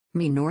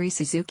Minori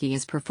Suzuki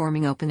is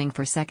performing opening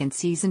for second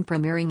season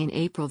premiering in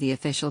April. The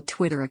official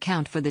Twitter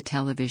account for the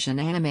television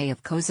anime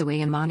of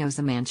Kozue Amano's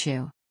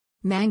Amanchu.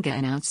 Manga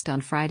announced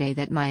on Friday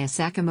that Maaya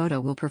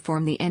Sakamoto will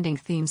perform the ending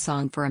theme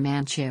song for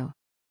Amanchu.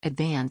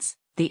 Advance,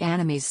 the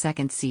anime's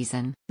second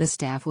season. The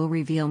staff will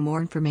reveal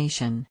more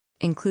information,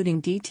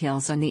 including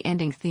details on the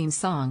ending theme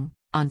song,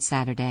 on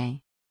Saturday.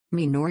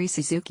 Minori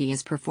Suzuki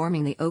is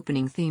performing the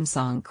opening theme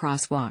song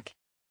Crosswalk.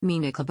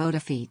 Mina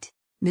Kubota feat.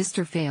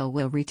 Mr. Fail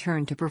will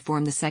return to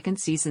perform the second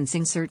season's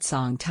insert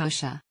song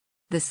Tosha.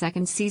 The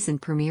second season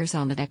premieres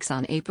on Netflix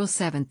on April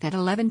 7 at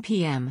 11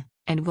 p.m.,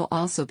 and will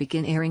also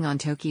begin airing on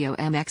Tokyo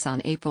MX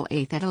on April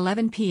 8 at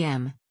 11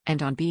 p.m.,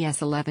 and on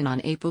BS11 on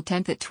April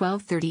 10 at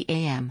 12:30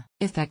 a.m.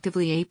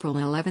 Effectively April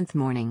 11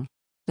 morning.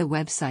 The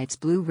website's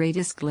Blu-ray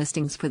disc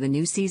listings for the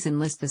new season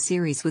list the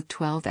series with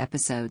 12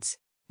 episodes.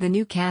 The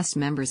new cast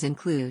members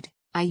include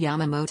Ai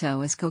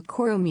Yamamoto as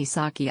Kokoro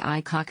Misaki,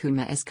 Ai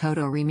Kakuma as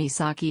Kotori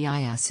Misaki,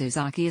 Aya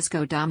Suzaki as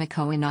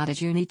Kodamiko Inada,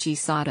 Junichi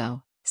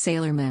Sato,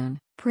 Sailor Moon,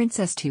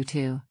 Princess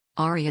Tutu.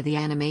 Aria the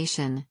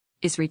animation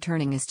is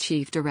returning as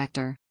chief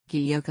director.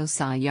 Gyoko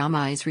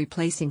Sayama is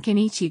replacing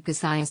Kenichi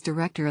Kasai as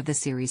director of the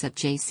series at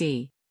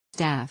JC.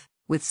 Staff,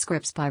 with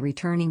scripts by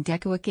returning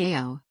Deko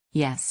Akeo,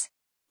 yes.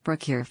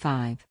 Procure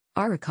 5,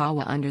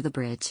 Arakawa Under the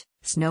Bridge,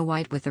 Snow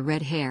White with the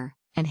Red Hair,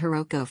 and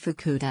Hiroko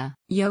Fukuda.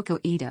 Yoko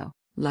Ito,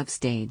 Love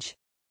Stage.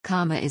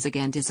 Kama is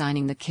again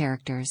designing the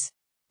characters.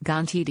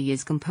 Gontiti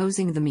is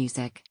composing the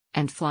music,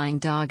 and Flying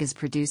Dog is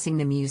producing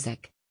the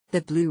music.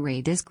 The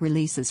Blu-ray disc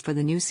releases for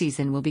the new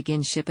season will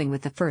begin shipping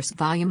with the first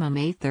volume on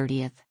May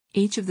 30th.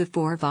 Each of the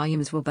 4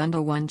 volumes will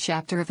bundle one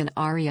chapter of an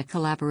Aria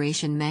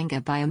collaboration manga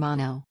by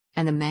Amano,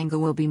 and the manga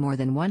will be more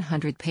than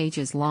 100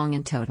 pages long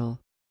in total.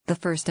 The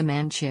first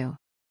Amanchu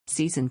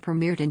season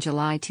premiered in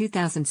July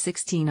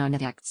 2016 on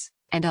Netflix,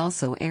 and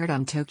also aired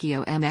on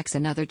Tokyo MX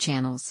and other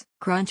channels.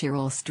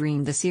 Crunchyroll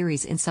streamed the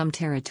series in some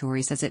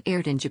territories as it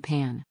aired in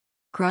Japan.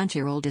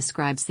 Crunchyroll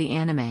describes the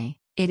anime,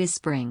 "It is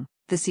spring,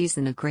 the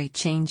season of great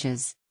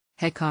changes."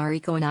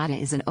 Hikariko Inada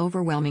is an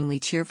overwhelmingly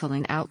cheerful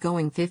and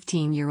outgoing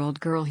 15-year-old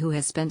girl who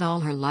has spent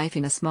all her life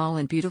in a small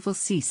and beautiful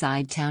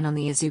seaside town on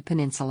the Izu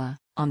Peninsula.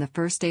 On the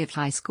first day of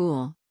high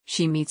school,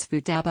 she meets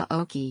Futaba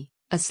Oki,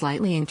 a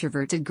slightly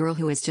introverted girl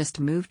who has just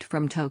moved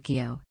from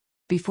Tokyo.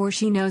 Before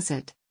she knows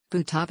it,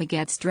 Futaba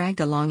gets dragged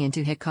along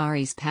into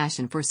Hikari's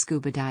passion for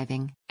scuba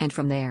diving. And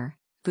from there,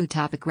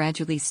 Futaba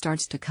gradually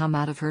starts to come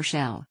out of her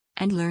shell,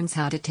 and learns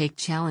how to take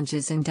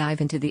challenges and dive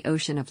into the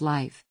ocean of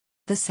life.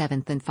 The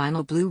 7th and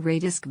final Blu-ray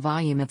disc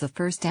volume of the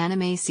first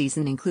anime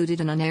season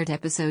included an unaired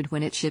episode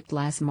when it shipped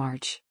last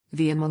March,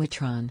 via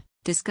Momitron.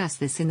 Discuss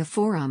this in the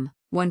forum,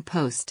 One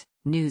Post,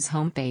 News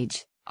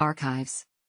homepage, Archives.